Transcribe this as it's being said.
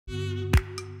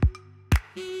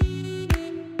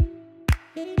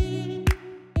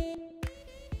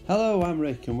Hello, I'm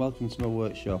Rick and welcome to my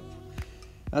workshop.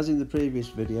 As in the previous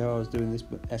video, I was doing this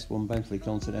S1 Bentley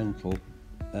Continental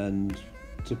and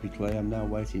typically I'm now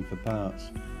waiting for parts.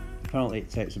 Apparently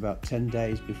it takes about 10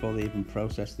 days before they even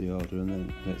process the order, and then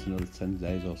it takes another 10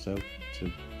 days or so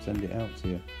to send it out to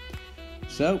you.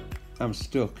 So I'm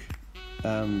stuck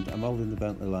and I'm holding the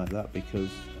Bentley like that because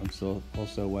I'm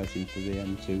also waiting for the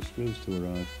M2 screws to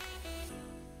arrive,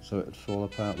 so it would fall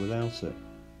apart without it.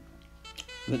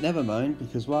 But never mind,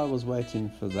 because while I was waiting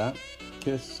for that,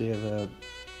 courtesy of a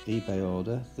eBay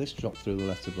order, this dropped through the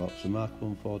letterbox, a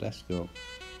Mk1 Ford Escort.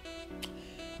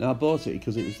 Now I bought it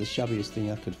because it was the shabbiest thing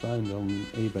I could find on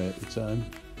eBay at the time,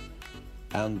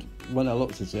 and when I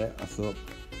looked at it I thought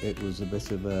it was a bit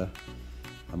of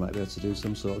I might be able to do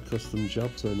some sort of custom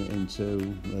job, turn it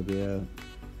into maybe a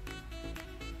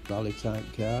rally type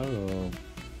car or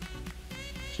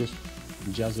just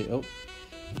jazz it up.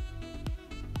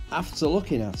 After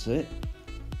looking at it,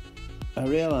 I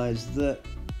realised that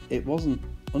it wasn't,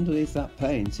 underneath that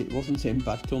paint, it wasn't in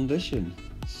bad condition.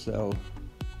 So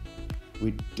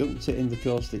we dunked it in the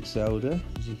caustic soda,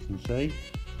 as you can see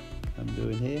I'm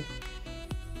doing here.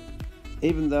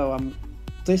 Even though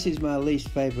this is my least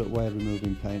favourite way of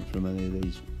removing paint from any of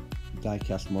these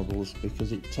die-cast models,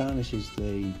 because it tarnishes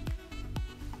the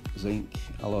zinc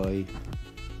alloy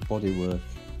bodywork,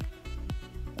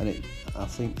 and I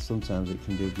think sometimes it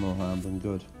can do more harm than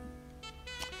good.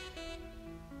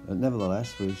 But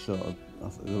nevertheless, I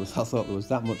thought there was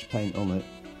that much paint on it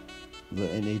that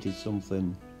it needed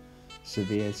something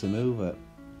severe to move it.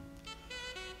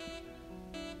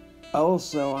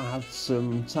 Also, I had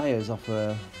some tyres off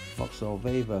a Vauxhall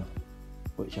Viva,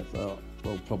 which I thought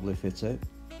will probably fit it,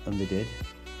 and they did.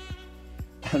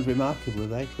 And remarkably,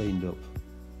 they cleaned up.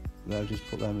 I just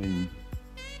put them in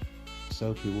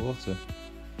soapy water,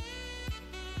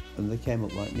 and they came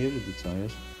up like new with the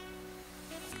tyres.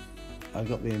 I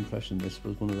got the impression this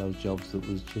was one of those jobs that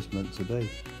was just meant to be.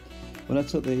 When I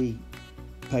took the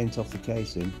paint off the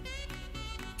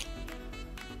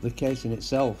casing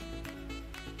itself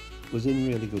was in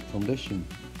really good condition,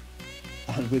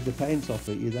 and with the paint off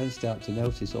it you then start to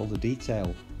notice all the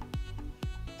detail,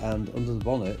 and under the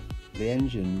bonnet the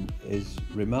engine is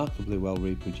remarkably well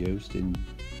reproduced in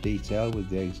detail, with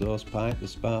the exhaust pipe, the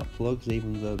spark plugs,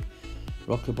 even the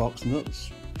rocker box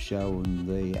nuts show, and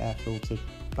the air filter,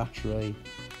 battery,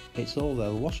 it's all there.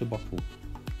 The washer bottle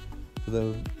for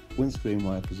the windscreen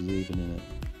wipers is even in it.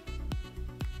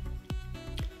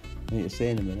 And you'll see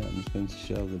in a minute, I'm just going to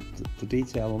show the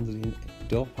detail under the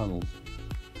door panels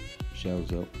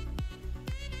shows up.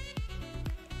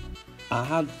 I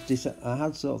had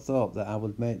sort of thought that I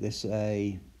would make this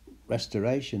a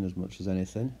restoration as much as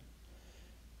anything,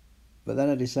 but then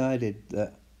I decided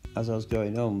that as I was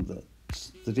going on that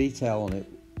the detail on it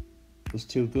was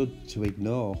too good to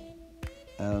ignore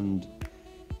and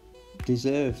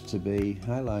deserved to be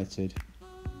highlighted.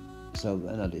 So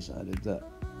then I decided that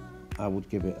I would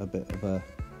give it a bit of a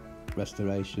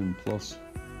restoration plus.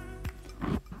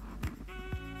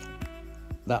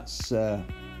 That's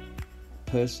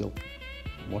Persil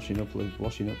washing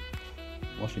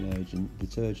agent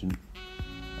detergent.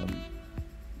 I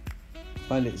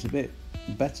find it's a bit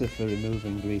better for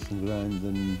removing grease and grime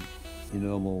than your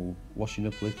normal washing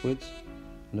up liquids,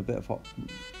 and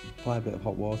apply a bit of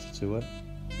hot water to it.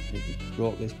 It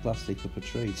brought this plastic up a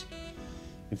treat.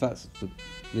 In fact,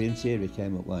 the interior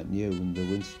came up like new, and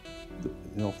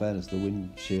in all fairness, the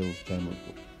windshield came up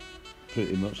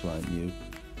pretty much like new.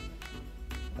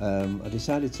 I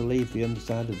decided to leave the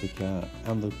underside of the car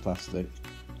and the plastic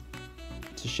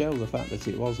to show the fact that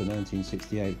it was a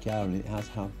 1968 car and it has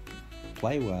had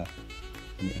play wear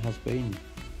and it has been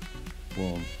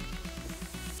worn.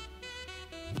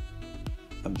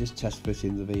 I'm just test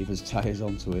fitting the Viva's tyres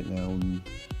onto it now, and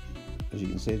as you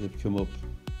can see they've come up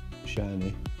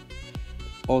shiny.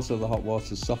 Also the hot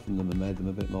water softened them and made them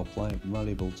a bit more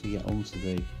malleable to get onto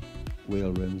the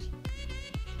wheel rims,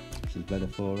 which is better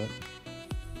for it.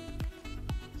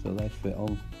 So they fit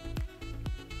on.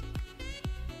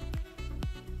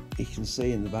 You can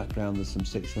see in the background there's some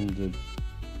 600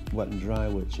 wet and dry,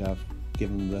 which I've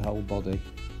given the whole body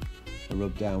a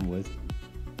rub down with,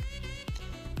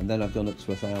 and then I've gone up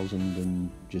to 1000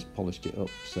 and just polished it up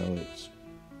so it's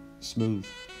smooth.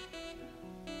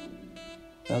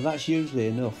 Now that's usually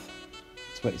enough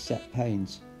to accept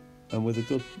paint, and with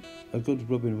a good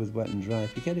rubbing with wet and dry,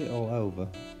 if you get it all over,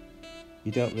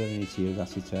 you don't really need to use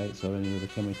acetates or any other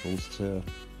chemicals to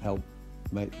help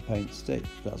make the paint stick.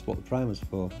 That's what the primer's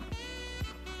for,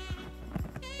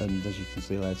 and as you can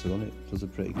see later on, it does a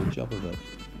pretty good job of it.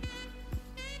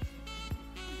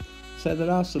 So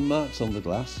there are some marks on the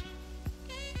glass,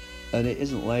 And it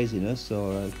isn't laziness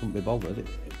or I couldn't be bothered, it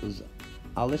was,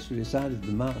 I literally decided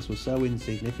the marks were so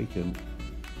insignificant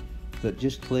that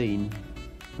just clean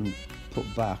and put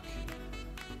back,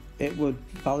 it would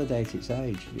validate its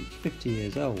age. It's 50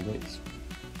 years old, it's,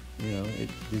 you know, it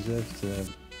deserves to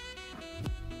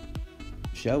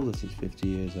show that it's 50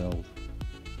 years old.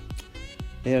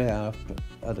 Here I are,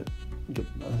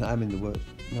 I'm in the work,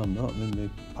 no I'm not, I'm in the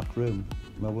back room.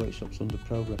 My workshop's under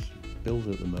progress build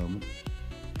at the moment.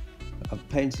 I've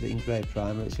painted it in grey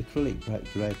primer. It's acrylic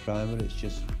grey primer. It's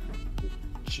just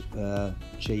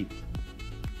cheap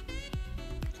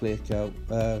clear coat,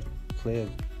 clear.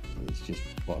 It's just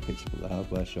what I picked up at the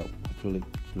hardware shop. Acrylic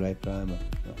grey primer.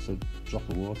 That's a drop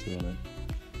of water on it,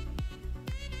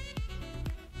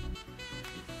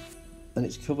 and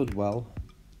it's covered well.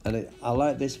 And I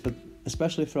like this for,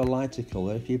 especially for a lighter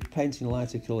colour. If you're painting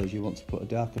lighter colours, you want to put a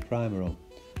darker primer on.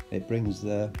 It brings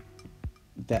the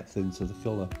depth into the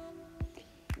colour.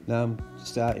 Now I'm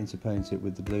starting to paint it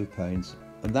with the blue paint,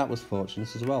 and that was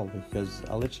fortunate as well, because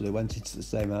I literally went into the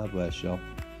same hardware shop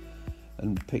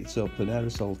and picked up an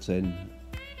aerosol tin,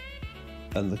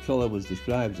 and the colour was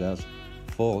described as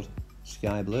Ford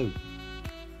Sky Blue.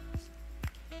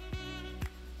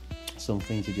 Some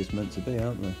things are just meant to be,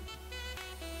 aren't they?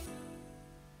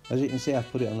 As you can see,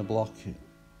 I've put it on a block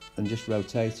and just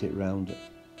rotate it round.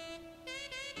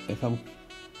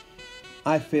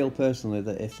 I feel personally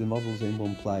that if the model's in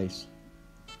one place,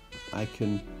 I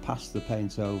can pass the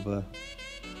paint over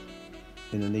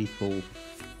in an equal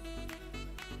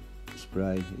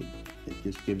spray. It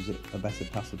just gives it a better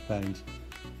pass of paint,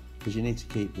 because you need to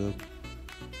keep the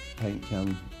paint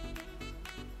can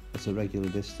at a regular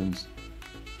distance.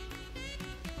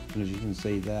 And as you can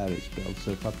see there, it's built,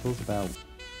 so if I put about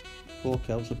 4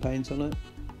 coats of paint on it,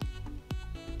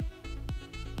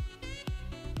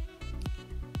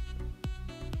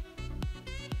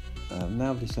 I've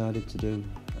now decided to do,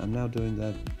 I'm now doing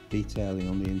the detailing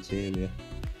on the interior,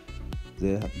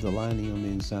 the lining on the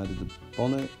inside of the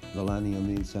bonnet, the lining on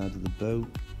the inside of the boot,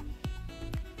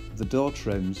 the door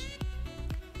trims,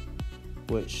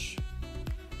 which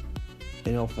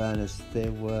in all fairness they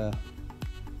were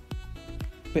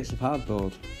bits of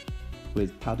hardboard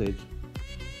with padded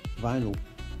vinyl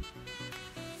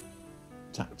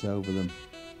tacked over them.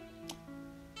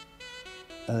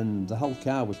 And the whole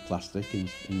car was plastic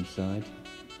inside.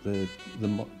 The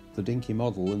Dinky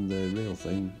model and the real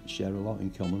thing share a lot in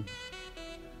common,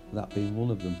 that being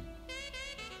one of them.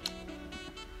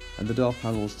 And the door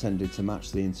panels tended to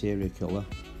match the interior colour,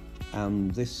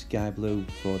 and this sky blue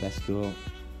Ford Escort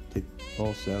did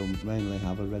also mainly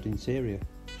have a red interior,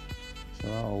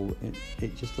 so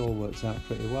it just all works out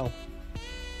pretty well.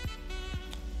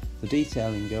 The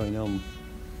detailing going on,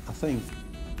 I think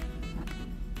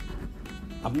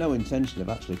I've no intention of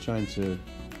actually trying to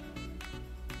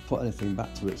put anything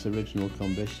back to its original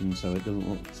condition, so it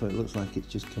looks like it's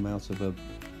just come out of a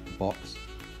box.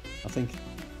 I think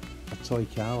a toy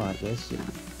car like this, it's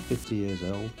 50 years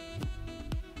old,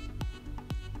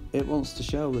 it wants to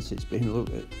show that it's been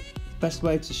looked at. The best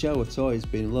way to show a toy has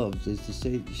been loved is to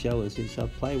show us it's had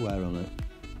playwear on it,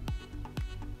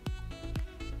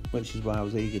 which is why I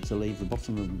was eager to leave the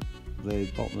bottom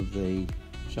of the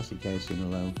chassis casing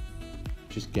alone.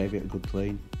 Just gave it a good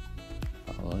clean.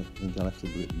 I think I left a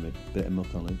bit of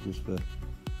muck on it just for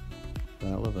the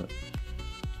hell of it.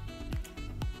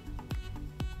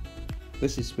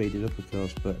 This is speeded up of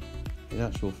course, but in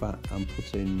actual fact I'm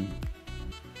putting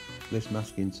this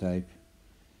masking tape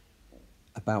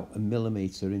about 1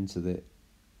 millimetre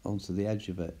onto the edge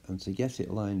of it, and to get it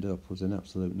lined up was an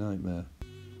absolute nightmare.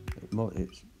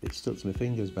 It stuck to my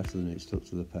fingers better than it stuck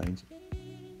to the paint.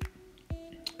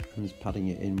 I'm just padding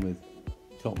it in with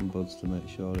cotton buds to make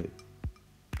sure it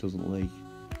doesn't leak.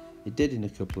 It did in a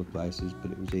couple of places,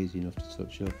 but it was easy enough to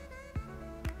touch up.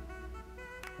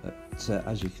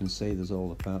 As you can see, there's all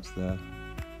the parts there.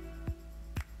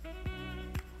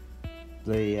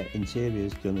 The interior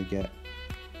is going to get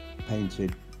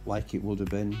painted like it would have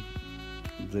been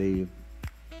the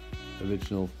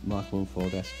original Mk1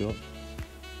 Ford Escort.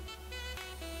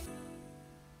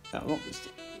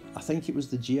 I think it was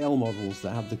the GL models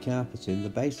that had the carpeting. The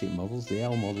basic models, the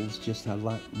L models, just had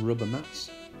like rubber mats.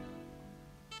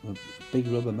 A big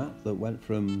rubber mat that went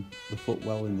from the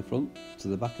footwell in the front to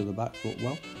the back of the back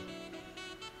footwell.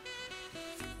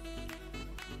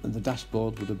 And the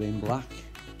dashboard would have been black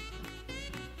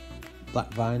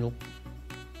vinyl,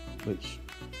 which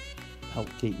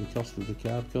helped keep the cost of the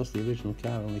car, because the original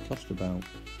car only cost about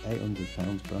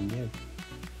 £800 brand new.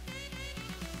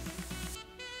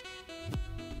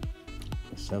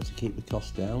 So to keep the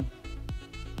cost down,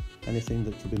 anything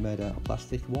that could be made out of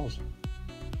plastic was.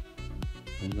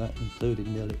 and that included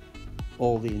nearly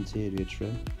all the interior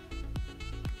trim.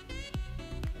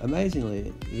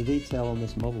 Amazingly, the detail on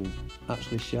this model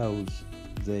actually shows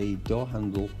the door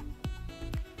handle,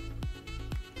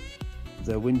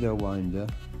 the window winder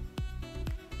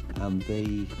and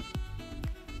the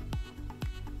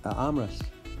armrest.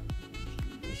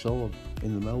 It's all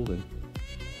in the moulding.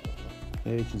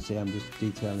 Here you can see I'm just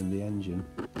detailing the engine.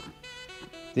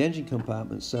 The engine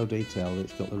compartment's so detailed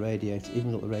it's got the radiator,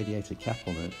 even got the radiator cap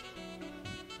on it.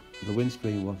 The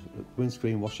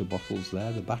windscreen washer bottles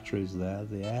there, the batteries there,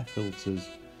 the air filters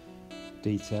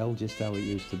detailed just how it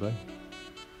used to be.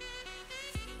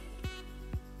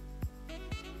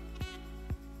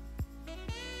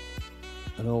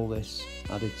 And all this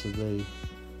added to the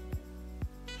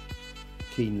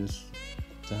keenness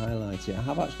to highlight it. I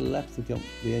have actually left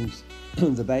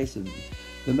the base of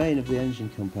the main of the engine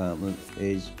compartment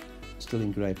is still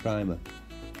in grey primer,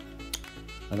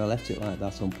 and I left it like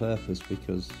that on purpose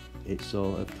because it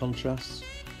sort of contrasts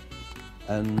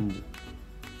and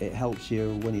it helps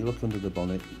you when you look under the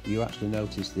bonnet. You actually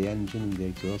notice the engine and the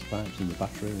exhaust pipes and the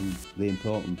battery, and the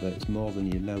important bit is more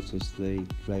than you notice the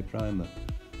grey primer.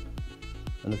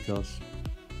 And of course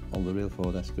on the real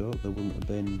Ford Escort there wouldn't have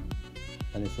been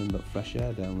anything but fresh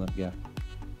air down that gap.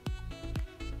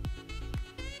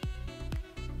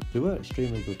 They were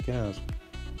extremely good cars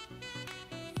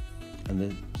and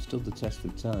they stood the test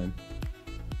of time.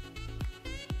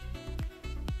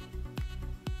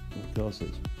 Of course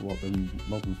it's what the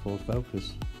modern Ford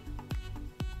Focus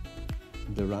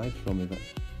derived from it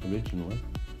originally.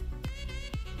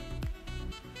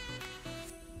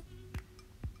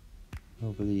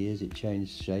 Over the years it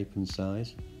changed shape and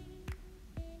size,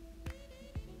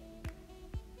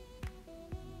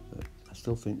 but I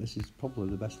still think this is probably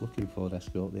the best looking Ford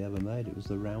Escort they ever made. It was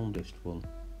the roundest one.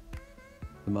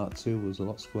 The Mark II was a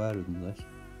lot squarer than this,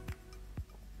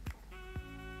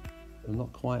 and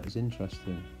not quite as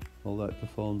interesting, although it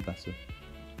performed better.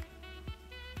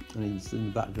 And in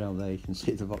the background there you can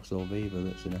see the Vauxhall Viva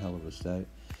that's in a hell of a state.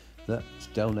 That's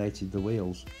donated the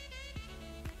wheels.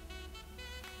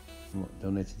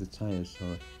 Donated the tyres,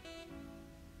 sorry.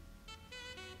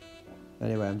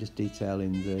 Anyway, I'm just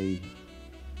detailing the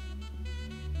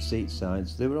seat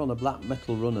sides. They were on a black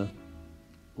metal runner,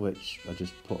 which I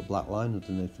just put a black line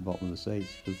underneath the bottom of the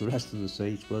seats, because the rest of the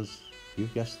seat was,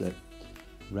 you've guessed it,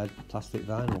 red plastic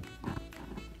vinyl.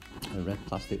 A red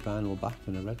plastic vinyl back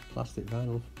and a red plastic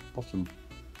vinyl bottom.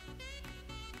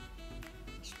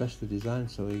 Especially designed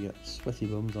so you get sweaty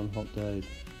bums on hot days,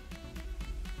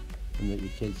 and that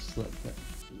your kids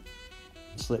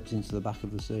slipped into the back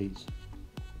of the seats.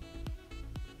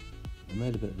 I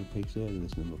made a bit of a pig's ear of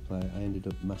this number plate. I ended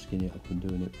up masking it up and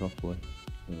doing it properly.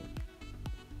 But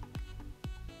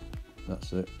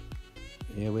that's it.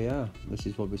 Here we are. This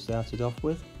is what we started off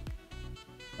with,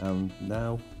 and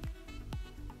now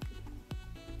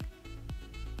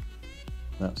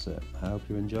that's it. I hope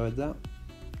you enjoyed that.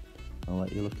 I'll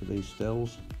let you look at these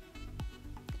stills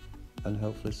and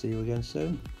hopefully see you again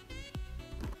soon.